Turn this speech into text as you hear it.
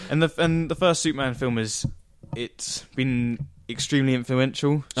And the first Superman film it's been extremely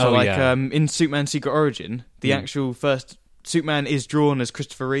influential. So in Superman Secret Origin, the actual first Superman is drawn as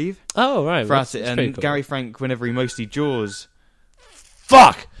Christopher Reeve. Oh, right. Throughout it, and cool. Gary Frank, whenever he mostly draws...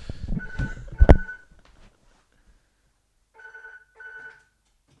 Fuck!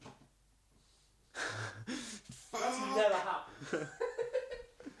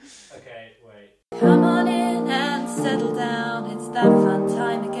 Okay, wait. Come on in and settle down, it's that fun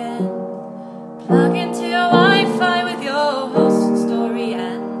time again. Plug into your Wi-Fi with your host, Story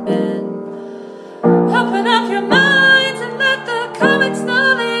and Ben. Open up your minds and let the comics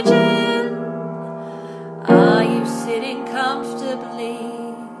knowledge in. Are you sitting comfortably?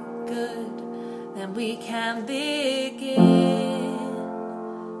 Good, then we can begin.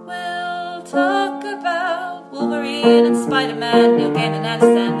 We'll talk about Wolverine and Spider-Man, Neil Gaiman and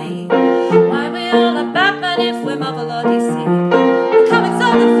Stan Lee. Why we all love Batman if we're Marvel or DC. The comics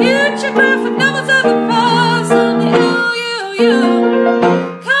are the future, graphic novels are the past. Only you.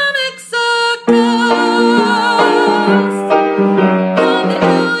 Comics are ghosts.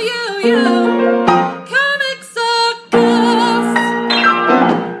 Only you. Comics are ghosts.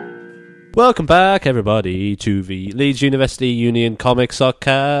 Welcome back, everybody, to the Leeds University Union Comics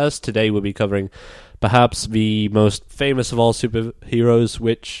Suckcast. Today we'll be covering perhaps the most famous of all superheroes,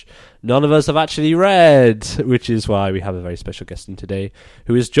 which none of us have actually read, which is why we have a very special guest in today,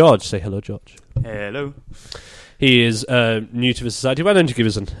 who is George. Say hello, George. Hello. He is new to the society. Why don't you give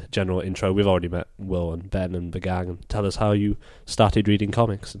us a general intro? We've already met Will and Ben and the gang, and tell us how you started reading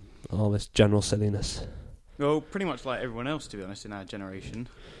comics and all this general silliness. Well, pretty much like everyone else, to be honest, in our generation.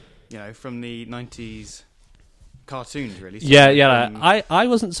 You know, from the 90s cartoons, really. So I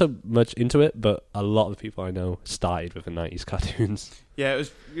wasn't so much into it, but a lot of people I know started with the 90s cartoons. Yeah, it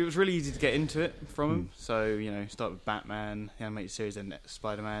was really easy to get into it from them. So, you know, start with Batman, the animated series, then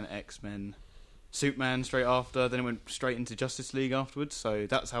Spider-Man, X-Men, Superman straight after, then it went straight into Justice League afterwards. So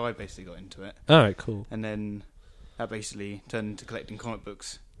that's how I basically got into it. Alright, cool. And then that basically turned into collecting comic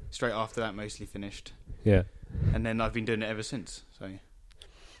books straight after that, mostly finished. Yeah. And then I've been doing it ever since, so...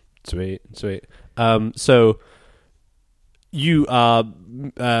 Sweet. So you are,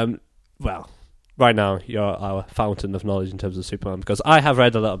 well, right now you're our fountain of knowledge in terms of Superman, because I have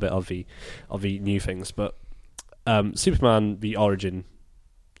read a little bit of the new things, but Superman, the origin,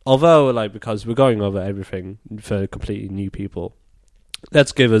 although, like, because we're going over everything for completely new people,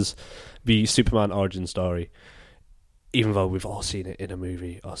 let's give us the Superman origin story, even though we've all seen it in a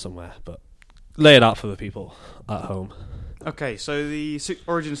movie or somewhere, but lay it out for the people at home. Okay, so the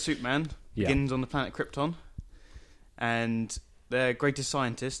origin of Superman begins on the planet Krypton, and their greatest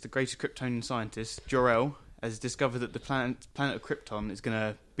scientist, the greatest Kryptonian scientist, Jor-El, has discovered that the planet of Krypton is going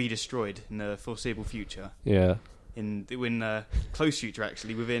to be destroyed in the foreseeable future. Yeah. In close future,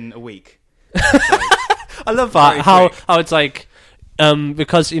 actually, within a week. I love that, how it's like,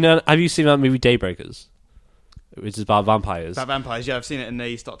 because, you know, have you seen that movie Daybreakers? Which is about vampires. About vampires, yeah, I've seen it, and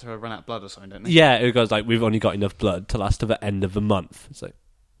they start to run out of blood or something, don't they? Yeah, it goes like, we've only got enough blood to last to the end of the month. It's like,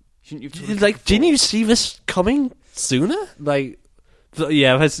 didn't you see this coming sooner? Like,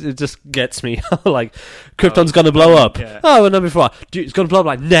 yeah, it just gets me. Like, Krypton's gonna blow up. Yeah. Oh, no, before. Dude, it's gonna blow up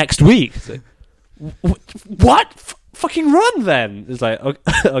like next week. It's like, what? Fucking run then. It's like,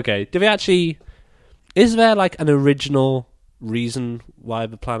 okay. Did we actually? Is there like an original reason why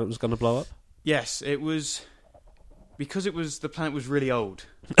the planet was gonna blow up? Yes, it was. Because the planet was really old.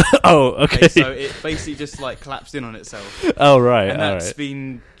 Oh, okay. So it basically just like collapsed in on itself. Oh, right. And that's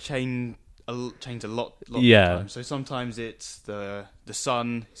been changed a lot of times. So sometimes it's the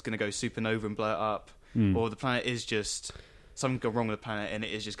sun is going to go supernova and blow it up, or the planet is just something go wrong with the planet and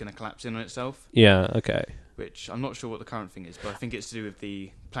it is just going to collapse in on itself. Yeah. Okay. Which I'm not sure what the current thing is, but I think it's to do with the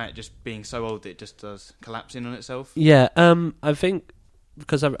planet just being so old that it just does collapse in on itself. Yeah. I think.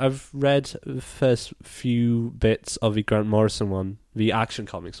 Because I've read the first few bits of the Grant Morrison one, the Action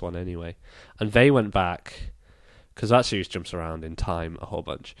Comics one anyway, and they went back, because that series jumps around in time a whole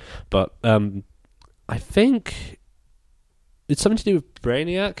bunch, but I think it's something to do with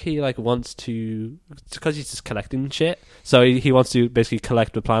Brainiac. He like wants to, because he's just collecting shit, so he wants to basically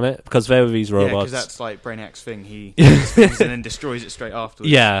collect the planet, because there were these robots. Yeah, because that's like Brainiac's thing. He makes things and then destroys it straight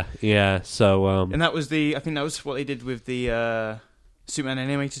afterwards. Yeah. So and I think that was what they did with the Superman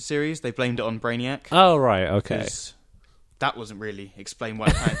animated series. They blamed it on Brainiac. Oh, right, okay. That wasn't really explained why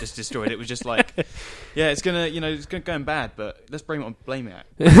the planet just destroyed. It was just like, yeah, it's going bad, but let's blame it on Brainiac.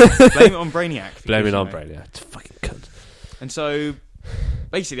 Blame it on Brainiac. Blame it on Brainiac. It's a fucking cunt. And so,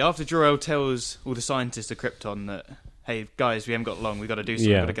 basically, after Jor-El tells all the scientists of Krypton that, hey, guys, we haven't got long, we've got to do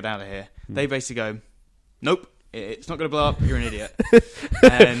something, we've got to get out of here, they basically go, nope, It's not going to blow up. You're an idiot.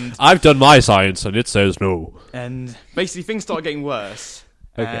 And I've done my science, and it says no. And basically, things start getting worse.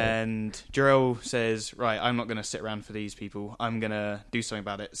 Okay. And Jor-El says, right, I'm not going to sit around for these people. I'm going to do something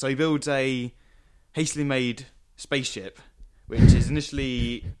about it. So he builds a hastily made spaceship, which is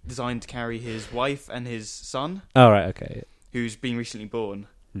initially designed to carry his wife and his son, Oh, right, okay. who's been recently born,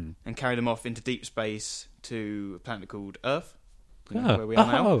 and carry them off into deep space to a planet called Earth, where we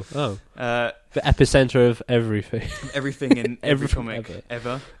are now. The epicenter of everything. Everything in every Everything comic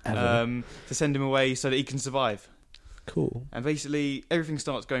ever. Ever. To send him away so that he can survive. Cool. And basically, everything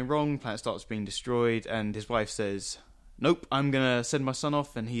starts going wrong, planet starts being destroyed, and his wife says, nope, I'm going to send my son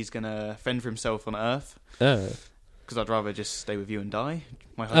off, and he's going to fend for himself on Earth, Oh. because I'd rather just stay with you and die.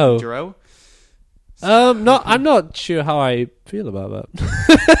 My husband, Jor-El. I'm not sure how I feel about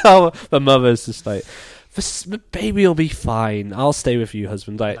that. How the mother's just like, the baby will be fine. I'll stay with you,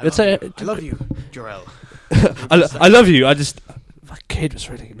 husband. Like, I love you, Jor-El. I love you. That kid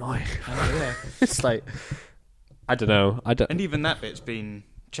was really annoying. Yeah. It's like, I don't know. And even that bit's been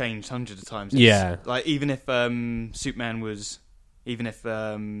changed hundreds of times. Yeah. Like, even if baby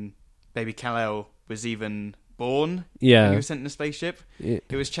Kal-El was even born when he was sent in a spaceship,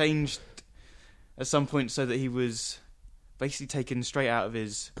 it was changed at some point so that he was basically taken straight out of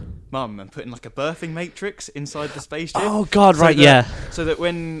his mum and put in like a birthing matrix inside the spaceship. Oh, God, right, yeah. So that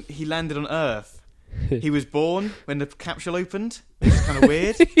when he landed on Earth, he was born when the capsule opened. Which is kind of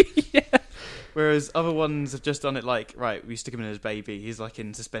weird. Yeah. Whereas other ones have just done it like, right, we stick him in as baby. He's like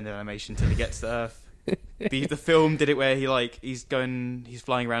in suspended animation until he gets to Earth. The film did it where he's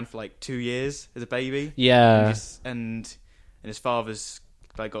flying around for like 2 years as a baby. Yeah. And his father's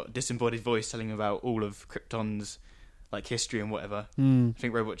like got a disembodied voice telling him about all of Krypton's like history and whatever. I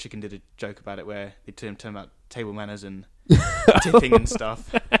think Robot Chicken did a joke about it where they turned about table manners and tipping and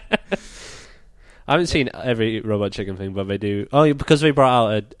stuff. I haven't seen every Robot Chicken thing, but they do. Oh, because they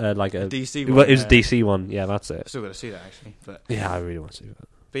brought out a DC one. Well, it was a DC one. Yeah, that's it. I've still got to see that actually. But yeah, I really want to see that.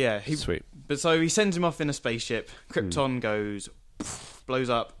 But yeah, sweet. But so he sends him off in a spaceship. Krypton goes, blows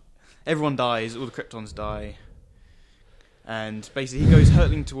up. Everyone dies. All the Kryptons die. And basically, he goes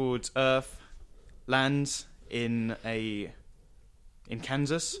hurtling towards Earth, lands in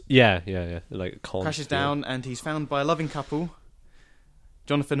Kansas. Yeah. Like crashes down, and he's found by a loving couple,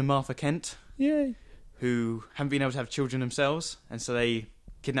 Jonathan and Martha Kent. Yay. Who haven't been able to have children themselves, and so they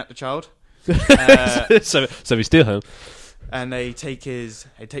kidnap the child. So we steal him, and they take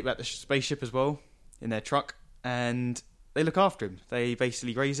back the spaceship as well in their truck, and they look after him. They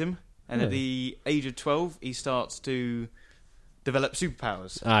basically raise him, and at the age of 12, he starts to develop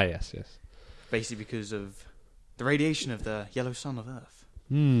superpowers. Ah, yes. Basically because of the radiation of the yellow sun of Earth.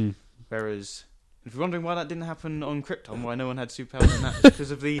 Whereas, if you're wondering why that didn't happen on Krypton, why no one had superpowers on that, it's because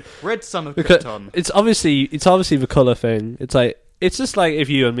of the red sun of Krypton. It's obviously the colour thing. It's just like if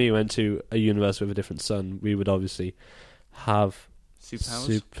you and me went to a universe with a different sun, we would obviously have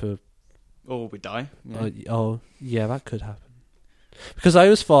superpowers. Or we'd die. Yeah. Yeah, that could happen. Because I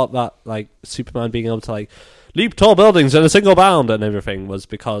always thought that like Superman being able to like leap tall buildings in a single bound and everything was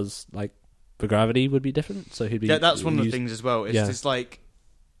because like the gravity would be different. So he'd be. Yeah, that's one of the things as well. It's just like.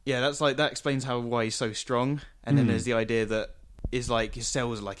 Yeah, that explains why he's so strong. And then there's the idea that is like his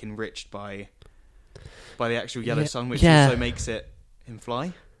cells are like enriched by the actual yellow sun, which also makes him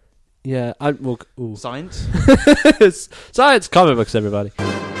fly. Yeah, Science. Science comic books, everybody.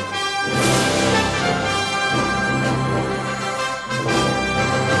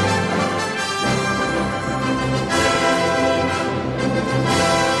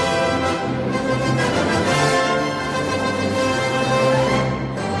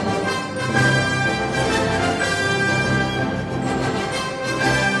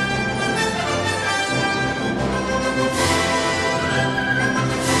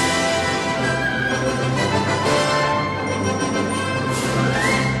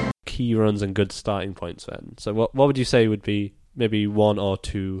 Key runs and good starting points then. So what would you say would be maybe one or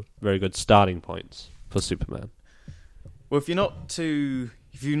two very good starting points for Superman? Well, if you're not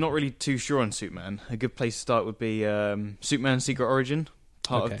really too sure on Superman, a good place to start would be Superman Secret Origin,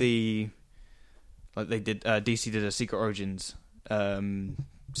 part of the DC did a Secret Origins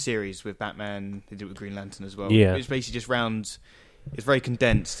series with Batman. They did it with Green Lantern as well. Yeah, it's basically just it's very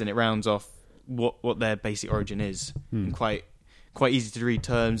condensed and it rounds off what their basic origin is in quite easy to read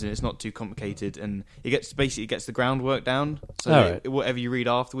terms, and it's not too complicated, and it gets the groundwork down. So whatever you read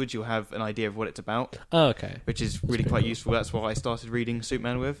afterwards, you'll have an idea of what it's about. Oh, okay. Which is really quite useful. That's what I started reading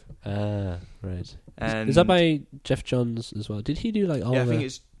Superman with. Right. And is that by Jeff Johns as well? Did he do like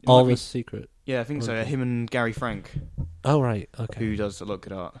all the secret? Yeah, I think so. Him and Gary Frank. Oh, right. Okay. Who does a lot of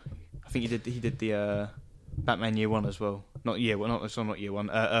good art. I think he did the Batman Year One as well. Not Year One, not Year One.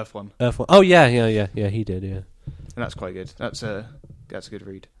 Earth One. Earth One. Oh yeah. He did. Yeah. And that's quite good. That's a good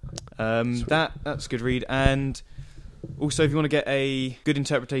read. That's a good read. And also, if you want to get a good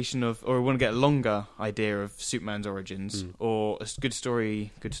interpretation of, or want to get a longer idea of Superman's origins, or a good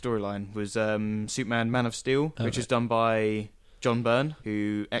storyline, was Superman Man of Steel, which was done by John Byrne,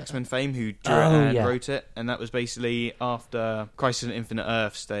 who X-Men fame, who drew it and wrote it. And that was basically after Crisis on Infinite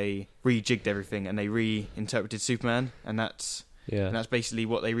Earths, they rejigged everything and they reinterpreted Superman, and that's basically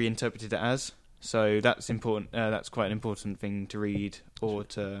what they reinterpreted it as. So that's important. That's quite an important thing to read, or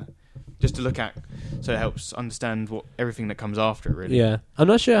to look at, so it helps understand everything that comes after it. Really. Yeah, I'm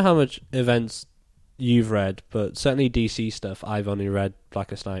not sure how much events you've read, but certainly DC stuff. I've only read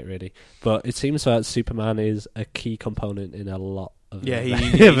Blackest Night, really. But it seems that Superman is a key component in a lot of. Yeah,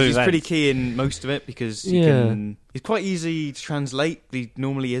 he's pretty key in most of it, because he's quite easy to translate. But he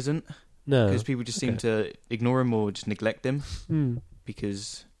normally isn't. No, because people just seem to ignore him or just neglect him.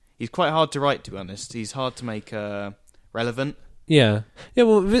 Because he's quite hard to write, to be honest. He's hard to make relevant. Yeah.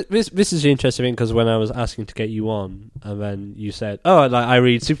 Well, this is the interesting thing, because when I was asking to get you on, and then you said, "Oh, like I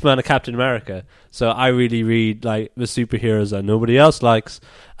read Superman and Captain America, so I really read like the superheroes that nobody else likes,"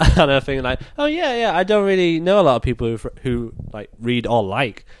 and I think like, "Oh yeah, I don't really know a lot of people who like read or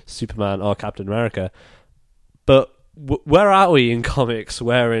like Superman or Captain America," but where are we in comics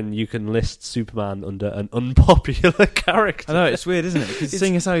wherein you can list Superman under an unpopular character? I know, it's weird, isn't it? Because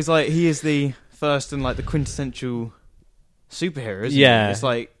seeing as how he is the first and like the quintessential superhero, isn't he? It's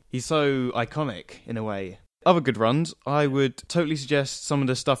like he's so iconic in a way. Other good runs, I would totally suggest some of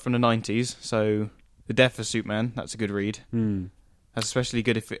the stuff from the 90s. So The Death of Superman, that's a good read. That's especially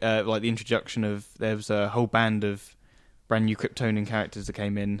good if like the introduction of, there was a whole band of brand new Kryptonian characters that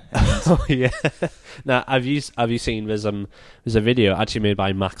came in. Oh yeah. Now, have you seen there's a video actually made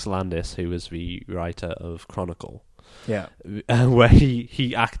by Max Landis, who was the writer of Chronicle. Yeah, where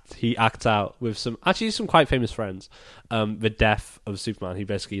he acts out with some quite famous friends. The death of Superman.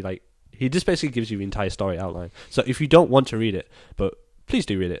 He just basically gives you the entire story outline. So if you don't want to read it, but please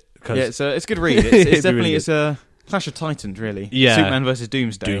do read it. It's a good read. It's definitely really, it's a Clash of Titans, really. Yeah, Superman versus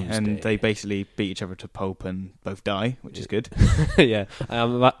Doomsday, and they basically beat each other to pulp and both die, which is good. Yeah,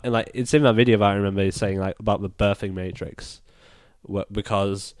 and like it's in that video that I remember saying like about the birthing matrix,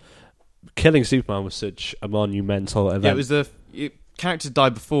 because killing Superman was such a monumental event. Yeah, it was characters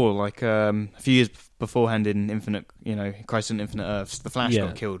died before, like a few years beforehand in Crisis on Infinite Earths. The Flash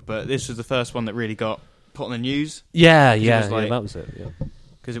got killed, but this was the first one that really got put on the news. Yeah, that was it. Yeah,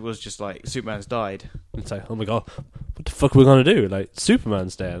 because it was just like Superman's died. It's like, oh my god, what the fuck are we gonna do? Like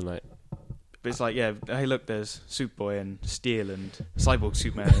Superman's dead, and like. But it's like, hey, look, there's Superboy and Steel and Cyborg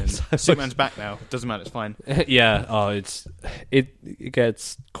Superman, and Superman's back now. Doesn't matter, it's fine. Yeah, it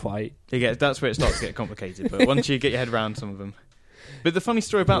gets quite. That's where it starts to get complicated. But once you get your head around some of them. But the funny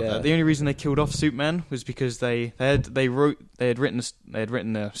story about that, the only reason they killed off Superman was because they had written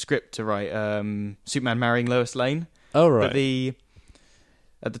a script to write Superman marrying Lois Lane. Oh right.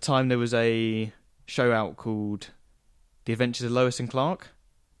 But at the time there was a show out called The Adventures of Lois and Clark.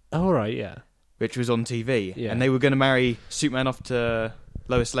 Oh right, yeah. Which was on TV, and they were going to marry Superman off to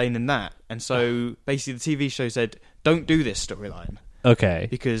Lois Lane in that, and so basically the TV show said, "Don't do this storyline, okay,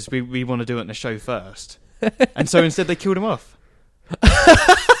 because we want to do it in the show first." And so instead they killed him off,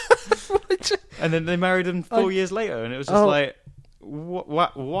 and then they married him 4 years later, and it was just like,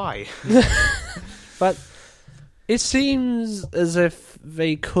 what? Why? But it seems as if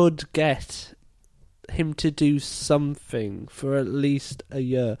they could get him to do something for at least a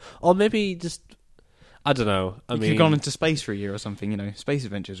year, or maybe just, I don't know. I mean, you've gone into space for a year or something. Space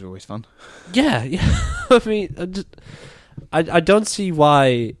adventures are always fun. Yeah. I mean, I don't see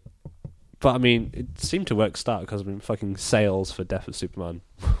why, but I mean, it seemed to work because fucking sales for Death of Superman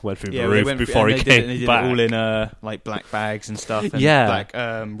went through the roof before he came they did back. It all in like black bags and stuff, and black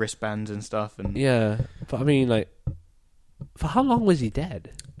wristbands and stuff, and but I mean, like, for how long was he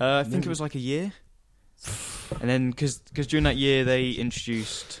dead? I think it was like a year. And then, because during that year they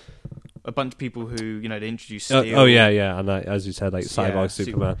introduced a bunch of people who, they introduced Steel. Oh yeah, and as you said, like Cyborg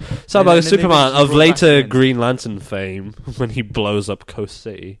Superman. Cyborg Superman of later Green Lantern fame when he blows up Coast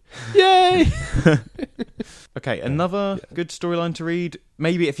City. Yay! Okay, another good storyline to read.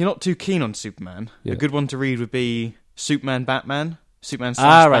 Maybe if you're not too keen on Superman, a good one to read would be Superman Batman. Superman /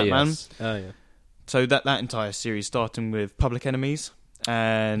 Batman. Yes. Oh yeah. So that entire series, starting with Public Enemies,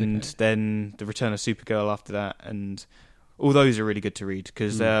 and then The Return of Supergirl after that, and all those are really good to read,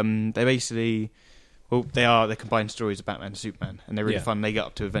 because they basically, they're combined stories of Batman and Superman, and they're really fun. They get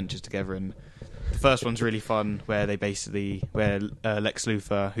up to adventures together, and the first one's really fun, where Lex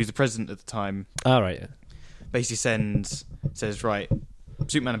Luthor, who's the president at the time, basically says, right,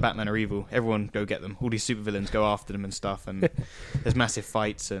 Superman and Batman are evil. Everyone go get them. All these supervillains go after them and stuff. And there's massive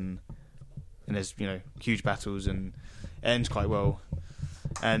fights and there's huge battles and it ends quite well.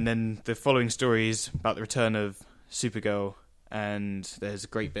 And then the following story is about the return of Supergirl. And there's a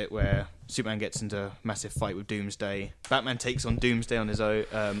great bit where Superman gets into a massive fight with Doomsday. Batman takes on Doomsday on his own.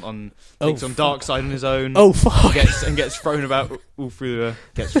 On Darkseid on his own. Oh fuck! Gets thrown about all through.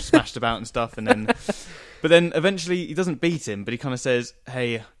 Gets smashed about and stuff. But then eventually he doesn't beat him. But he kind of says,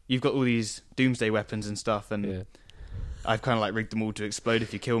 "Hey, you've got all these Doomsday weapons and stuff, and I've kind of like rigged them all to explode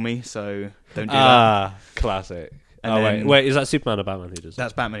if you kill me. So don't do that." Ah, classic. And wait, is that Superman or Batman who does that?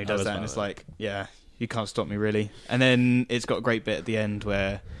 That's Batman who does that, and it's like, yeah. You can't stop me, really. And then it's got a great bit at the end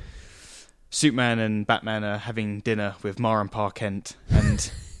where Superman and Batman are having dinner with Ma and Pa Kent,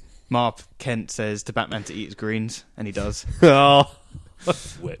 and Ma Kent says to Batman to eat his greens, and he does. Oh,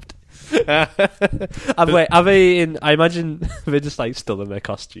 whipped. Wait, are they in? I imagine they're just like still in their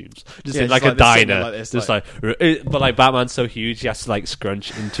costumes, just in like a diner, like this, but like Batman's so huge, he has to like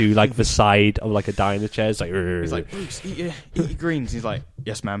scrunch into like the side of like a diner chair. It's like he's like, Bruce, eat your greens. He's like,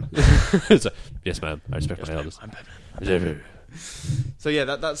 yes, ma'am. Like, yes, ma'am. I respect my elders. I'm Batman. So yeah,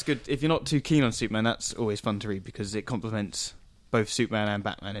 that's good. If you're not too keen on Superman, that's always fun to read because it complements both Superman and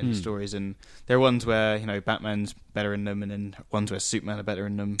Batman in the stories, and there are ones where Batman's better in them, and then ones where Superman are better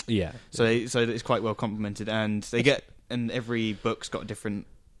in them. Yeah. So it's quite well complemented, and every book's got a different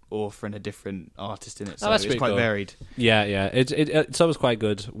author and a different artist in it, so it's quite varied. Yeah. It's always quite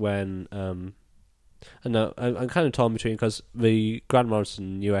good when. I know I'm kind of torn between because the Grant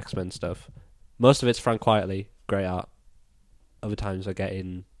Morrison New X-Men stuff, most of it's Frank Quitely, great art. Other times I get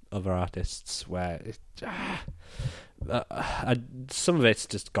in other artists where. Some of it's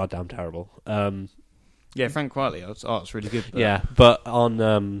just goddamn terrible. Yeah, Frank Quitely art's really good. Yeah, but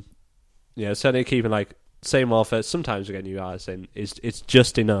on certainly keeping like same author. Sometimes we get new artists in. It's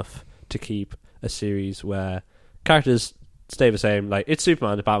just enough to keep a series where characters stay the same. Like it's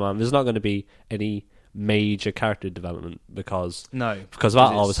Superman and Batman. There's not going to be any major character development because that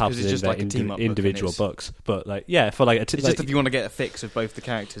always happens in like individual books. But like for like it's just if you want to get a fix of both the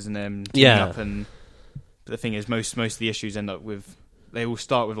characters and then teaming up and. But the thing is, most of the issues end up with they all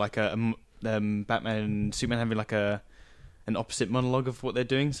start with like a Batman and Superman having like an opposite monologue of what they're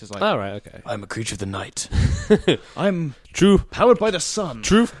doing. So it's like, oh right, okay, I'm a creature of the night. I'm true, powered by the sun.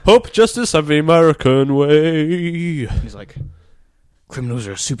 Truth, hope, justice, and the American way. And he's like, criminals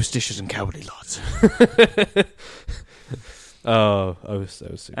are superstitious and cowardly lads. So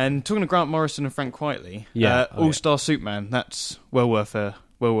and talking to Grant Morrison and Frank Quitely, yeah, All-Star Superman. That's well worth a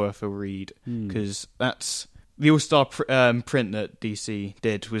read because that's the All-Star print that DC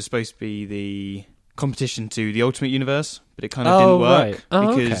did was supposed to be the competition to the Ultimate Universe, but it kind of didn't work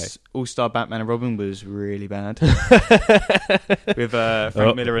because All-Star Batman and Robin was really bad with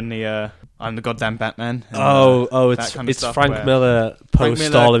Frank Miller and the I'm the goddamn Batman. And, it's Frank Miller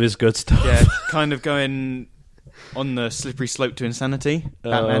post all of his good stuff. Yeah, kind of going on the slippery slope to insanity.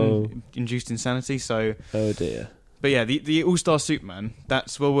 Batman induced insanity. So oh dear. But yeah, the All-Star Superman,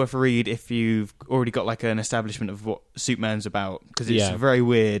 that's well worth a read if you've already got like an establishment of what Superman's about, because it's very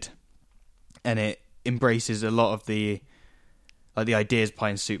weird, and it embraces a lot of the ideas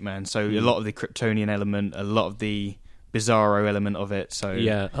behind Superman. So a lot of the Kryptonian element, a lot of the Bizarro element of it. So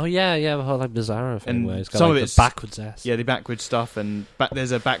the whole like Bizarro thing where it's got some like of it's the backwards ass. Yeah, the backwards stuff, and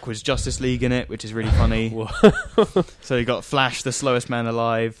there's a backwards Justice League in it, which is really funny. So you got Flash, the slowest man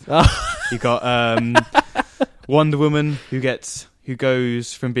alive. You got Wonder Woman, who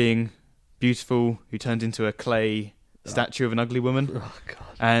goes from being beautiful, who turns into a clay statue of an ugly woman. Oh god!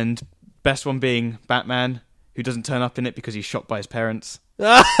 And best one being Batman, who doesn't turn up in it because he's shot by his parents.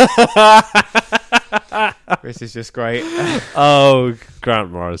 This is just great.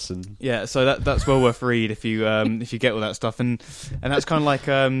 Grant Morrison. Yeah, so that's well worth a read if you get all that stuff, and that's kind of like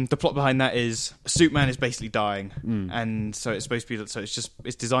the plot behind that is Superman is basically dying, and so it's supposed to be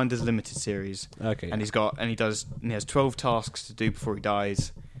it's designed as a limited series. Okay, and he has 12 tasks to do before he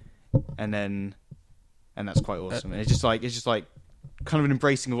dies, and that's quite awesome. And it's just like kind of an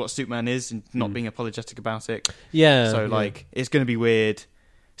embracing of what Superman is and not being apologetic about it. Yeah. So like it's going to be weird.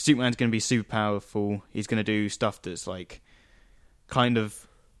 Superman's going to be super powerful. He's going to do stuff that's like kind of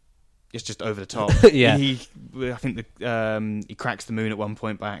it's just over the top. Yeah. I think he cracks the moon at one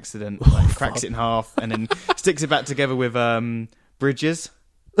point by accident. Cracks it in half and then sticks it back together with bridges.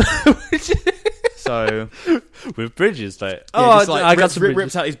 So with bridges, like I got some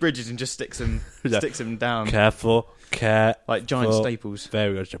rips out his bridges and just sticks them down. Careful, like giant staples.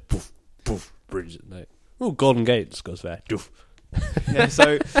 Very good. Poof, poof, bridges. Like, Golden Gate just goes there. Doof. Yeah,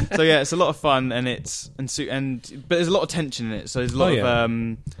 so yeah, it's a lot of fun, and but there's a lot of tension in it. So there's a lot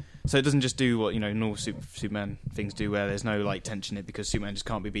of so it doesn't just do what normal Superman things do, where there's no like tension in it because Superman just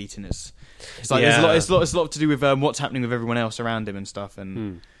can't be beaten. It's like there's a lot to do with what's happening with everyone else around him and stuff,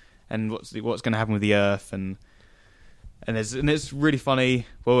 and what's going to happen with the Earth, and it's really funny,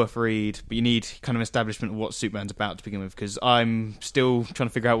 well worth a read, but you need kind of establishment of what Superman's about to begin with, because I'm still trying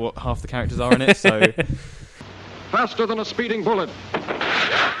to figure out what half the characters are in it. So faster than a speeding bullet,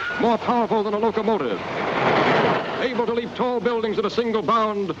 more powerful than a locomotive, able to leap tall buildings at a single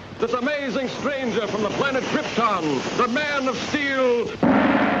bound, this amazing stranger from the planet Krypton, the Man of Steel,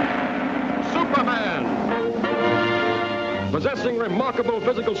 Superman. Possessing remarkable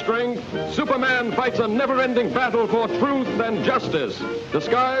physical strength, Superman fights a never-ending battle for truth and justice,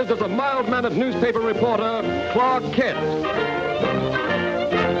 disguised as a mild-mannered newspaper reporter, Clark Kent.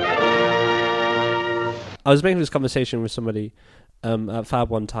 I was making this conversation with somebody at Fab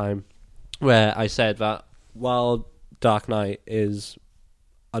one time, where I said that while Dark Knight is,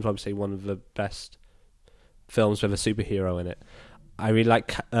 I'd probably say, one of the best films with a superhero in it, I really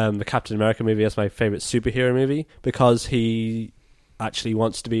like the Captain America movie as my favourite superhero movie, because he actually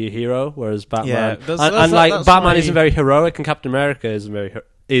wants to be a hero, whereas Batman, Batman isn't very heroic, and Captain America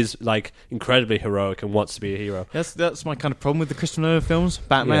is like incredibly heroic and wants to be a hero. That's my kind of problem with the Christopher Nolan films.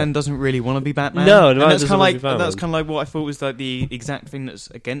 Batman doesn't really want to be Batman. No, that's kind of like what I thought was like the exact thing that's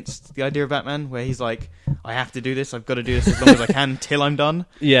against the idea of Batman, where he's like, I have to do this, I've got to do this as long as I can till I'm done.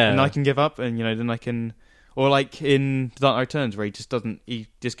 Yeah, and I can give up, and then I can. Or like in Dark Knight Returns, where he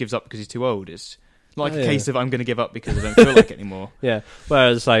just gives up because he's too old. It's like a case of I'm going to give up because I don't feel like it anymore. Yeah.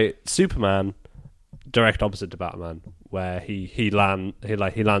 Whereas like Superman, direct opposite to Batman, where he lands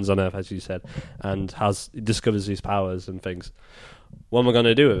on Earth, as you said, and discovers these powers and things. What am I going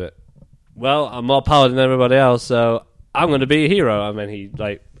to do with it? Well, I'm more powered than everybody else, so I'm going to be a hero. I mean, he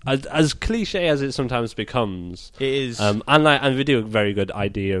as cliche as it sometimes becomes, it is, and we do a very good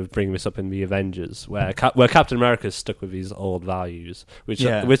idea of bringing this up in the Avengers, where Captain America is stuck with these old values, which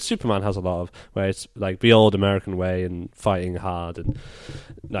Superman has a lot of, where it's like the old American way and fighting hard and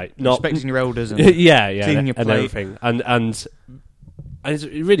like not respecting your elders, and cleaning your plate, and everything, and it's a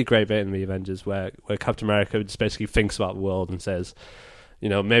really great bit in the Avengers where Captain America just basically thinks about the world and says,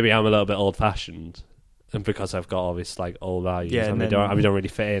 maybe I'm a little bit old fashioned. And because I've got all these like old values, and we don't really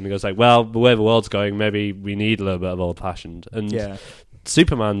fit in. It goes like, well, the way the world's going, maybe we need a little bit of old fashioned. And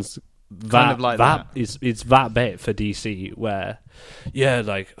Superman's kind of like that. It's that bit for DC where,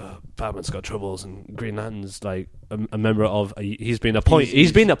 Batman's got troubles and Green Lantern's like a member of. He's been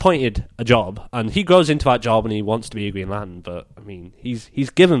appointed a job, and he goes into that job and he wants to be a Green Lantern. But I mean, he's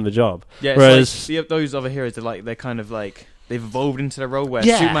given the job. Yeah, whereas those other heroes are they're kind of like. They've evolved into their role where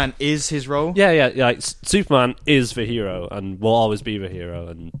Superman is his role. Yeah. Like Superman is the hero and will always be the hero,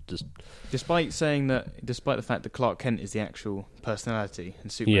 and just despite the fact that Clark Kent is the actual personality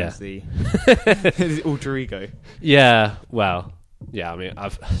and Superman's the alter ego. Yeah. Well. Yeah. I mean,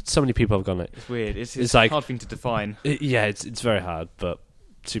 so many people have gone it. It's weird. It's like a hard thing to define. It's very hard. But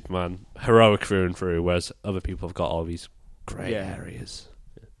Superman, heroic through and through, whereas other people have got all these grey areas.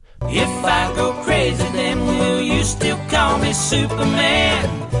 If I go crazy, then will you still call me Superman?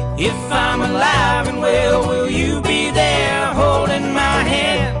 If I'm alive and well, will you be there holding my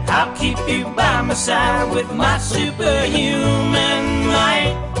hand? I'll keep you by my side with my superhuman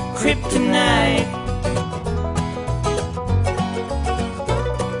might, kryptonite.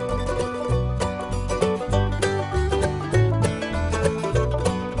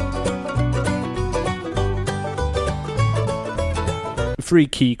 Three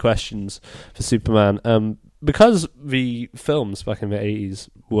key questions for Superman. Because the films back in the 80s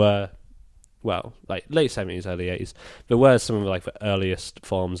were, like late 70s, early 80s, there were some of like the earliest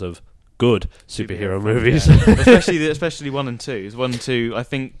forms of good superhero movies. Yeah. especially 1 and 2. 1 and 2, I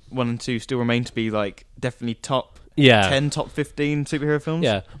think 1 and 2 still remain to be like definitely top 10, top 15 superhero films.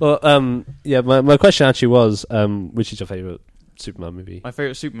 Yeah. Well, my question actually was, which is your favourite Superman movie? My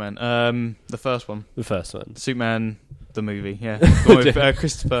favourite Superman? The first one. The first one. Superman... The movie, yeah. The one with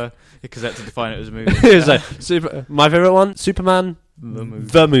Christopher, because that's to define it as a movie. It was like, my favourite one, Superman,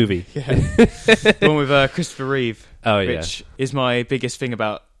 the movie. Yeah. The one with Christopher Reeve, which is my biggest thing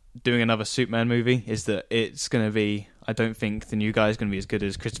about doing another Superman movie, is that it's going to be, I don't think the new guy is going to be as good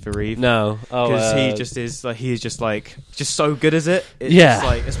as Christopher Reeve. No. Because he is just so good as it. It's just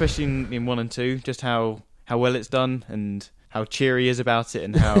like, especially in 1 and 2, just how well it's done and how cheery he is about it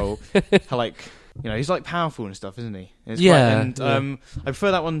and how like... he's like powerful and stuff, isn't he? I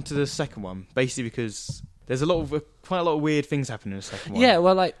prefer that one to the second one, basically because there's quite a lot of weird things happening in the second one. Yeah,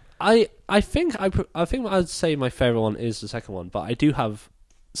 well, like I think I'd say my favorite one is the second one, but I do have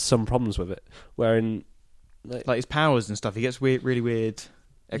some problems with it. Wherein, like his powers and stuff, he gets really weird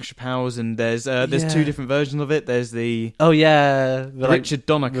extra powers, and there's two different versions of it. There's the Richard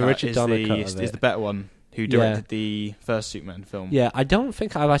Donner cut is the better one, who directed the first Superman film. Yeah, I don't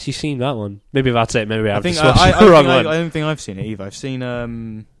think I've actually seen that one. Maybe that's it. Maybe I've just watched the wrong one. I don't think I've seen it either. I've seen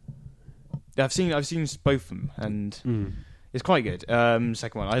both of them, and it's quite good.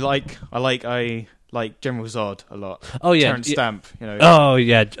 Second one, I like General Zod a lot. Oh yeah, Terrence Stamp. You know. Oh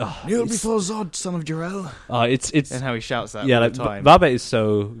yeah. Kneel before Zod, son of Jor-El. Oh, it's and how he shouts that. Yeah, all like the time. that bit is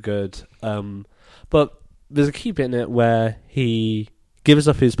so good. But there's a key bit in it where he gives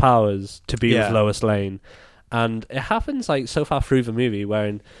up his powers to be with Lois Lane, and it happens like so far through the movie,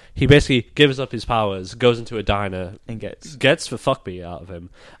 wherein he basically gives up his powers, goes into a diner, and gets the fuck beat out of him,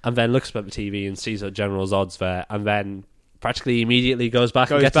 and then looks up at the TV and sees that General Zod's there, and then practically immediately goes back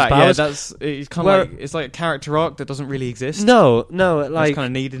and gets his powers. Yeah, it's kind of like it's like a character arc that doesn't really exist. No, like it's kind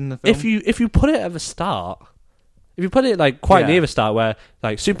of needed in the film. If you put it at the start, if you put it like quite near the start, where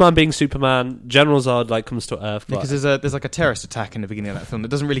like Superman being Superman, General Zod like comes to Earth, because there's like a terrorist attack in the beginning of that film that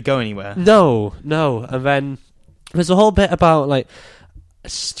doesn't really go anywhere. No, and then there's a whole bit about like a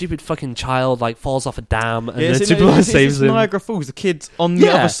stupid fucking child like falls off a dam, and then Superman saves him. Niagara Falls, the kid's on the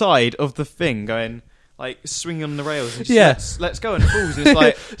other side of the thing going. Like swinging on the rails, and just let's go, and falls. It's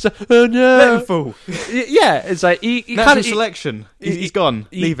like, oh no, let him fall. Yeah, it's like he natural selection. He's gone.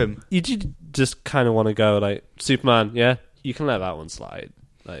 Leave him. You just kind of want to go like Superman. Yeah, you can let that one slide.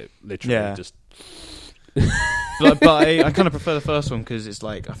 Like literally, just. but I kind of prefer the first one because it's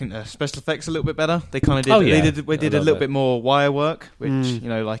like I think the special effects are a little bit better. They kind of did. They did a little bit more wire work, which you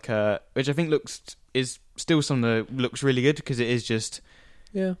know, like which I think is still something that looks really good because it is just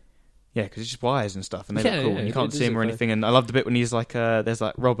Yeah, because it's just wires and stuff, and they look cool. And you can't see him or anything. And I love the bit when he's like, there's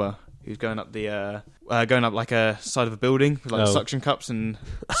like robber who's going up like a side of a building with like suction cups, and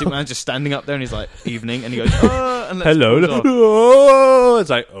Superman's just standing up there, and he's like, "Evening," and he goes, and lets "Hello." Oh, it's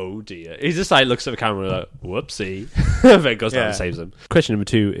like, oh dear. He just like looks at the camera like, "Whoopsie," then goes down and saves him. Question number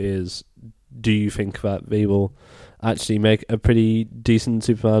 2 is: do you think that they will actually make a pretty decent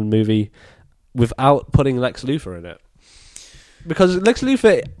Superman movie without putting Lex Luthor in it? Because Lex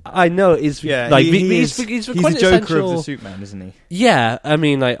Luthor, I know, is like he's the Joker of the Superman, isn't he? Yeah, I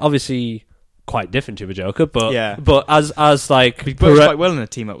mean, like obviously quite different to the Joker, but as like he works quite well in a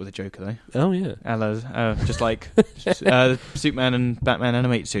team up with the Joker, though. Oh yeah, just like Superman and Batman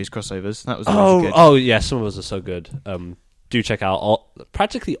animated series crossovers. That was good. Yeah, some of those are so good. Do check out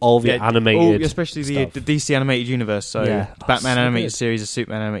practically all the animated, especially the DC animated universe. So Batman animated series, the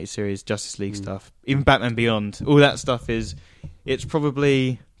Superman animated series, Justice League stuff, even Batman Beyond. All that stuff it's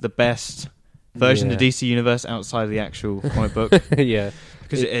probably the best version of the DC universe outside of the actual comic book. Yeah,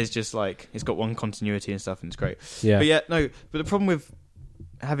 because it is just like it's got one continuity and stuff, and it's great. Yeah, but the problem with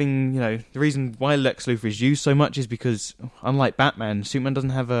having, the reason why Lex Luthor is used so much is because, unlike Batman, Superman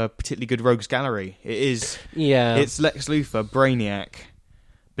doesn't have a particularly good rogues gallery. It's Lex Luthor, Brainiac,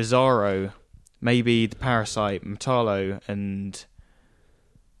 Bizarro, maybe the Parasite, Metallo, and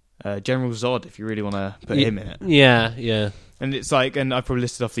General Zod, if you really want to put him in it. Yeah. And it's like, and I've probably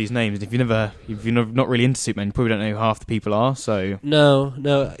listed off these names. If you're not really into Superman, you probably don't know who half the people are. So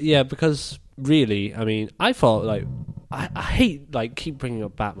no, yeah, because really, I mean, I thought like. I hate like keep bringing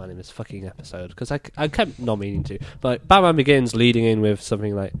up Batman in this fucking episode because I kept not meaning to, but Batman Begins leading in with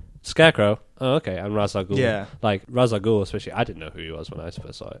something like Scarecrow. Oh, okay, and Ra's al Ghul. Yeah, like Ra's al Ghul, especially. I didn't know who he was when I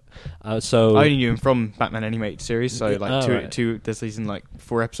first saw it. So I only knew him from Batman animated series. So like two. There's season like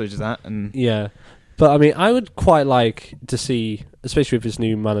 4 episodes of that, and But I mean, I would quite like to see, especially with this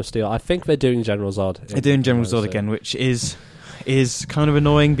new Man of Steel. I think they're doing General Zod. They're doing General Zod again, which is kind of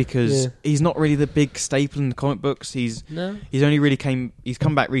annoying because he's not really the big staple in the comic books. He's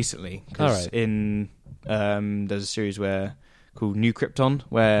come back recently because in there's a series called New Krypton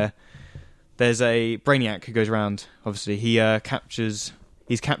where there's a Brainiac who goes around. Obviously,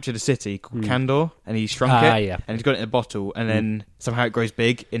 he's captured a city called Kandor, and he's shrunk it, and he's got it in a bottle, and then somehow it grows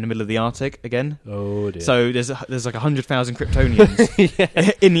big in the middle of the Arctic again. Oh dear! So there's like 100,000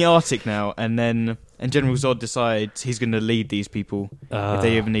 Kryptonians in the Arctic now, and General Zod decides he's going to lead these people if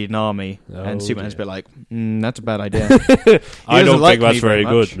they even need an army, and Superman's a bit like, that's a bad idea. I don't think that's very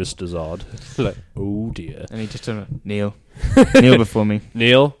good, Mr. Zod. Like, oh dear! And he just turned around, kneel before me.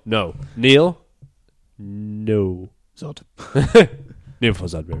 Kneel, no. Zod.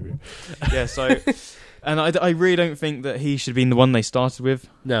 Yeah, so, and I really don't think that he should have been the one they started with.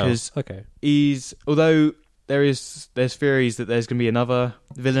 No, because although there's theories that there's going to be another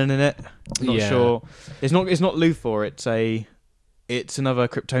villain in it. I'm not sure. It's not Luthor. It's another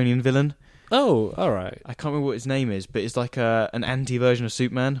Kryptonian villain. Oh, all right. I can't remember what his name is, but it's like an anti-version of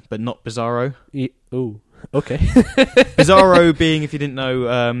Superman, but not Bizarro. Oh, okay. Bizarro being, if you didn't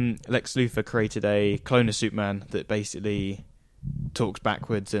know, Lex Luthor created a clone of Superman that basically talks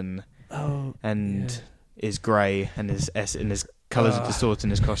backwards and is grey and his colours are distorted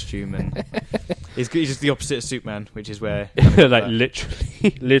in his costume, and he's just the opposite of Superman, which is where like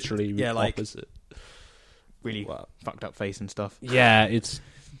literally yeah, like opposite. Really fucked up face and stuff. Yeah, it's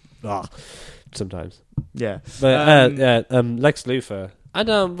sometimes. Yeah, but Lex Luthor. I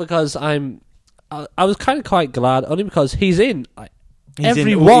know because I was kind of quite glad only because he's in he's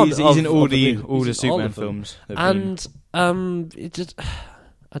in all the Superman films, and it just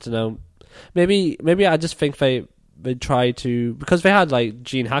I don't know. Maybe I just think they try to, because they had like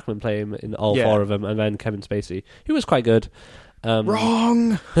Gene Hackman play him in all four of them, and then Kevin Spacey, who was quite good.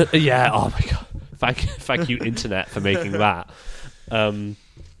 Wrong. Yeah. Oh my god. Thank you, internet, for making that. But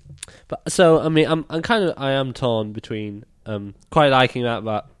so I mean, I am torn between quite liking that,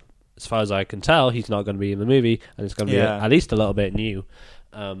 but as far as I can tell, he's not going to be in the movie, and it's going to be at least a little bit new,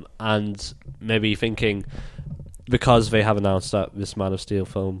 and maybe thinking, because they have announced that this Man of Steel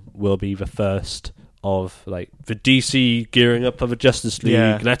film will be the first of like the DC gearing up of a Justice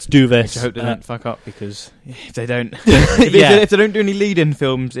League. Let's do this. I hope they don't fuck up, because if they don't, if they don't do any lead-in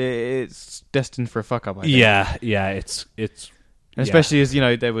films, it's destined for a fuck up. I think. Yeah. It's and especially as you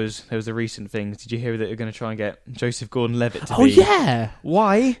know, there was a recent thing. Did you hear that they're going to try and get Joseph Gordon-Levitt to be? Oh yeah.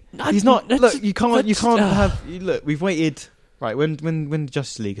 Why? He's not. Look, you can't have. Look, we've waited. Right, when the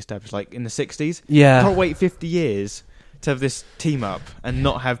Justice League established, like in the 60s, yeah, you can't wait 50 years to have this team up and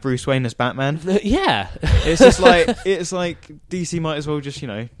not have Bruce Wayne as Batman. Yeah, it's just like DC might as well just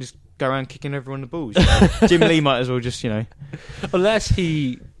go around kicking everyone in the balls. Jim Lee might as well just unless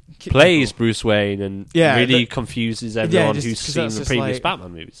he plays Bruce Wayne and really confuses everyone who's seen the previous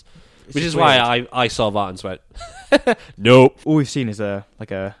Batman movies, which is why I saw that and went, nope. All we've seen is a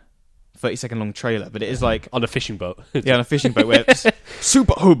 30-second long trailer, but it is like on a fishing boat. Yeah, on a fishing boat where it's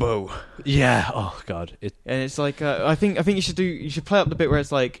super hobo. Yeah. Oh god. And it's like I think you should play up the bit where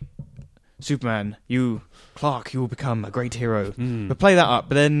it's like, Superman, Clark, you will become a great hero. But play that up.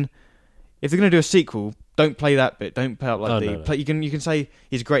 But then if they're going to do a sequel, don't play that bit. Don't play up like you can say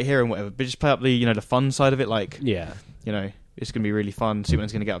he's a great hero and whatever, but just play up the the fun side of it. Like it's going to be really fun.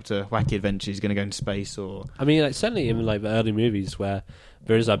 Superman's going to get up to wacky adventures. He's going to go into space, or I mean, like, certainly in like the early movies where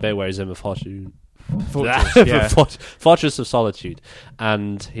there is that bit where he's in the Fortress of Solitude,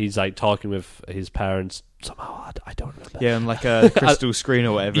 and he's like talking with his parents. Somehow I don't remember. Yeah, on like a crystal screen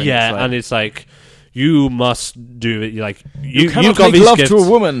or whatever. Yeah, and it's like, you must do it. Like you cannot make love to a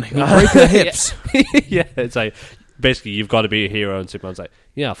woman. You'll break her hips. Yeah, it's like, basically, you've got to be a hero, and Superman's like,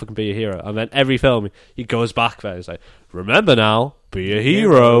 yeah, fucking be a hero. And then every film, he goes back there. It's like, remember now, be a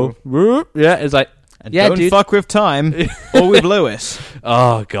hero. Yeah, it's like, and don't fuck with time or with Lois.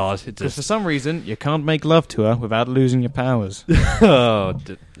 Oh god, because for some reason you can't make love to her without losing your powers.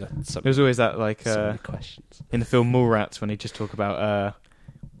 There's always that like so many questions in the film Mallrats when they just talk about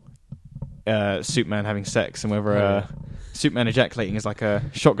Superman having sex and whether Superman ejaculating is like a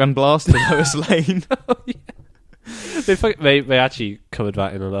shotgun blast to Lois Lane. They actually covered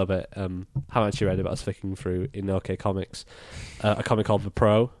that in a little bit. Haven't actually read it, but I was flicking through in OK Comics a comic called The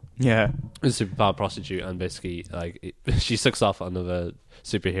Pro. Yeah, it's a superpowered prostitute, and basically, like, she sucks off another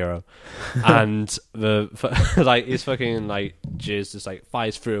superhero, and his fucking like jizz just like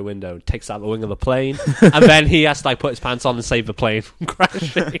fires through a window, takes out the wing of the plane, and then he has to like put his pants on and save the plane from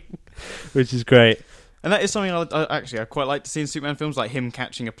crashing, which is great. And that is something I quite like to see in Superman films, like him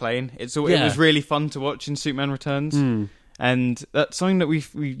catching a plane. It was really fun to watch in Superman Returns. And that's something that we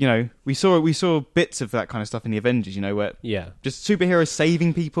saw bits of that kind of stuff in the Avengers, where just superheroes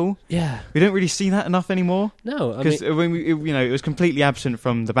saving people. Yeah, we don't really see that enough anymore. No, because it was completely absent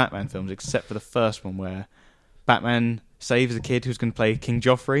from the Batman films, except for the first one where Batman saves a kid who's going to play King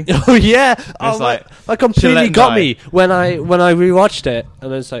Joffrey. Oh yeah, that completely got me when I rewatched it,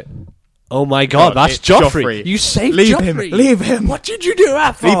 and it's like, oh my god, that's Joffrey. You saved Joffrey. Leave him. What did you do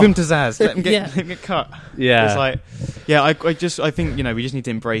after? Leave him to Zaz. Let him get cut. Yeah. It's like, I think we just need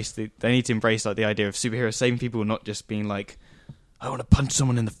to embrace the idea of superheroes saving people, not just being like, I want to punch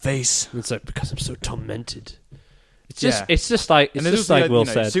someone in the face. It's like, because I'm so tormented. It's just like Will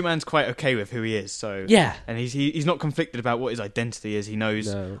said. Superman's quite okay with who he is, so and he's not conflicted about what his identity is. He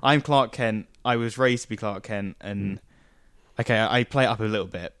knows, I'm Clark Kent. I was raised to be Clark Kent, and okay, I play it up a little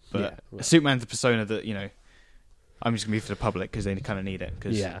bit, but Superman's the persona that I'm just gonna be for the public because they kind of need it,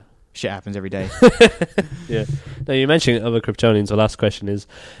 because shit happens every day. Yeah. Now, you mentioned other Kryptonians. The last question is,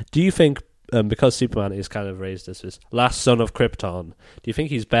 do you think because Superman is kind of raised as this last son of Krypton, do you think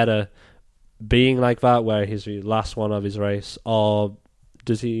he's better being like that, where he's the last one of his race, or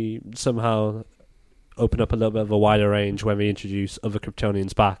does he somehow open up a little bit of a wider range when we introduce other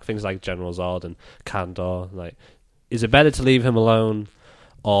Kryptonians back, things like General Zod and Kandor? Like, is it better to leave him alone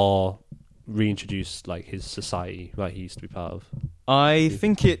or reintroduce like his society like he used to be part of? I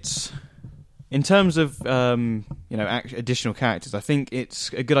think it's, in terms of additional characters, I think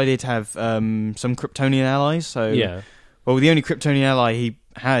it's a good idea to have some Kryptonian allies. So well, the only Kryptonian ally he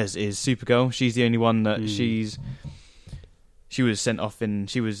has is Supergirl. She's the only one that she was sent off in.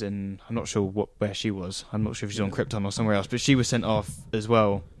 She was in. I'm not sure where she was. I'm not sure if she's on Krypton or somewhere else. But she was sent off as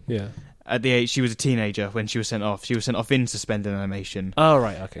well. Yeah. At the age, she was a teenager when she was sent off. She was sent off in suspended animation. Oh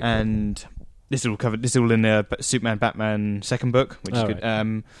right, okay. And this is all covered. This is all in the Superman Batman second book, which is good.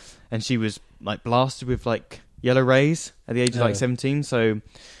 Right. And she was like blasted with like yellow rays at the age of like 17. So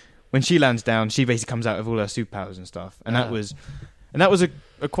when she lands down, she basically comes out with all her superpowers and stuff. And that was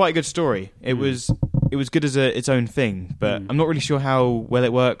a quite good story. It was good as its own thing, but I'm not really sure how well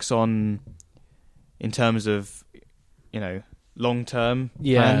it works in terms of long term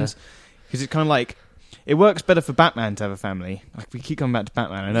plans, because it's kind of like it works better for Batman to have a family. Like, we keep coming back to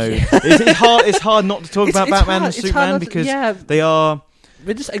Batman. I know it's hard not to talk about Batman and Superman because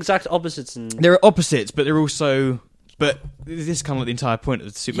they're just exact opposites. They're opposites, but they're also. But this is kind of like the entire point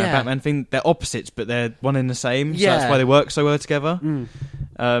of the Superman Batman thing. They're opposites, but they're one and the same. So that's why they work so well together.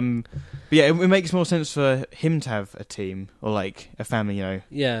 But yeah, it makes more sense for him to have a team or like a family,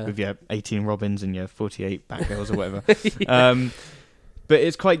 with your 18 Robins and your 48 Batgirls or whatever. But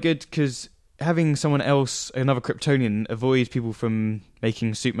it's quite good because having someone else, another Kryptonian, avoids people from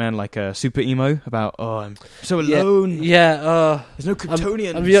making Superman like a super emo about, I'm so alone. There's no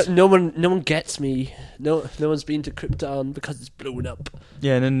Kryptonians. No one gets me. No one's been to Krypton because it's blown up.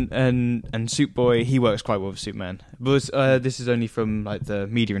 Yeah, and Superboy, he works quite well with Superman. But this is only from like the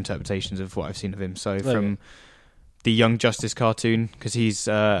media interpretations of what I've seen of him. So from the Young Justice cartoon, because he's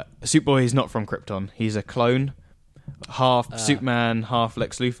Superboy is not from Krypton. He's a clone, half Superman, half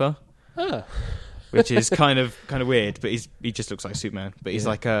Lex Luthor. Which is kind of weird, but he just looks like Superman. But he's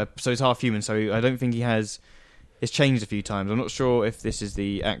like so he's half human. So I don't think he has. It's changed a few times. I'm not sure if this is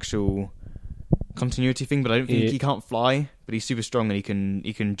the actual continuity thing, but I don't think he can't fly. But he's super strong and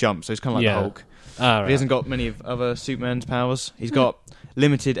he can jump. So he's kind of like the Hulk. Right. He hasn't got many of other Superman's powers. He's got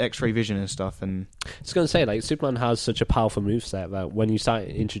limited X-ray vision and stuff. And I was going to say, like, Superman has such a powerful moveset that when you start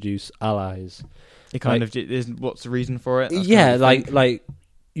to introduce allies, it kind of what's the reason for it? Like.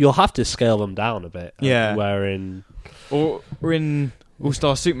 You'll have to scale them down a bit. Wherein... Or in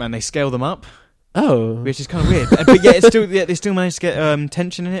All-Star Superman, they scale them up. Oh. Which is kind of weird. But they still manage to get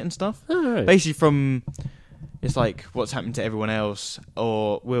tension in it and stuff. Oh, right. Basically from... It's like what's happened to everyone else,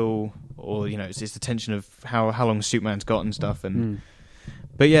 or it's the tension of how long Superman's got and stuff. And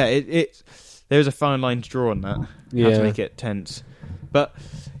But yeah, there's a fine line to draw on that. How to make it tense. But...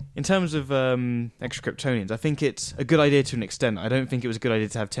 in terms of extra Kryptonians, I think it's a good idea to an extent. I don't think it was a good idea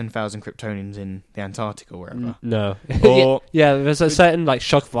to have 10,000 Kryptonians in the Antarctic or wherever. No. There's a certain like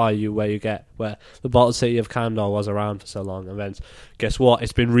shock value where the bottled city of Kandor was around for so long, and then guess what?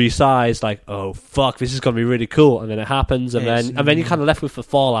 It's been resized. Like, oh fuck, this is going to be really cool, and then it happens, and then you're kind of left with the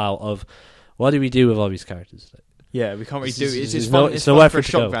fallout of what do we do with all these characters? Yeah, we can't really do it. It's fun. It's fun for a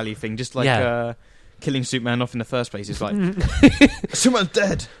shock value thing, just like. Killing Superman off in the first place is like Superman's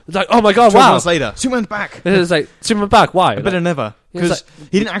dead. It's like, oh my god, 12 months later, Superman's back. It's like Superman back. Why? Better than ever, because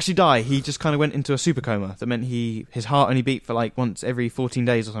he didn't actually die. He just kind of went into a super coma. That meant his heart only beat for like once every 14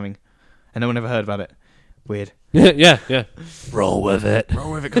 days or something, and no one ever heard about it. Weird. Yeah. Roll with it,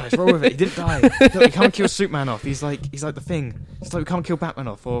 guys. Roll with it. He didn't die. Look, we can't kill Superman off. He's like the Thing. It's like we can't kill Batman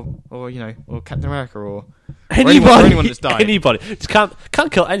off, or Captain America, or anyone that's died. Anybody. Just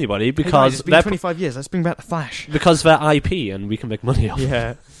can't kill anybody because it's been 25 years. Let's bring back the Flash because they're IP and we can make money off.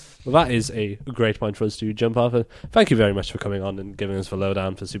 Yeah. Well, that is a great point for us to jump off. And thank you very much for coming on and giving us the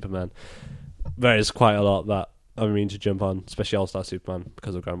lowdown for Superman. There is quite a lot that I mean to jump on, especially All-Star Superman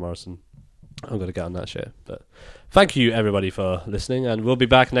because of Grant Morrison. I'm going to get on that shit. But thank you, everybody, for listening. And we'll be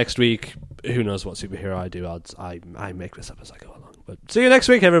back next week. Who knows what superhero I do? I make this up as I go along. But see you next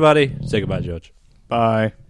week, everybody. Say goodbye, George. Bye.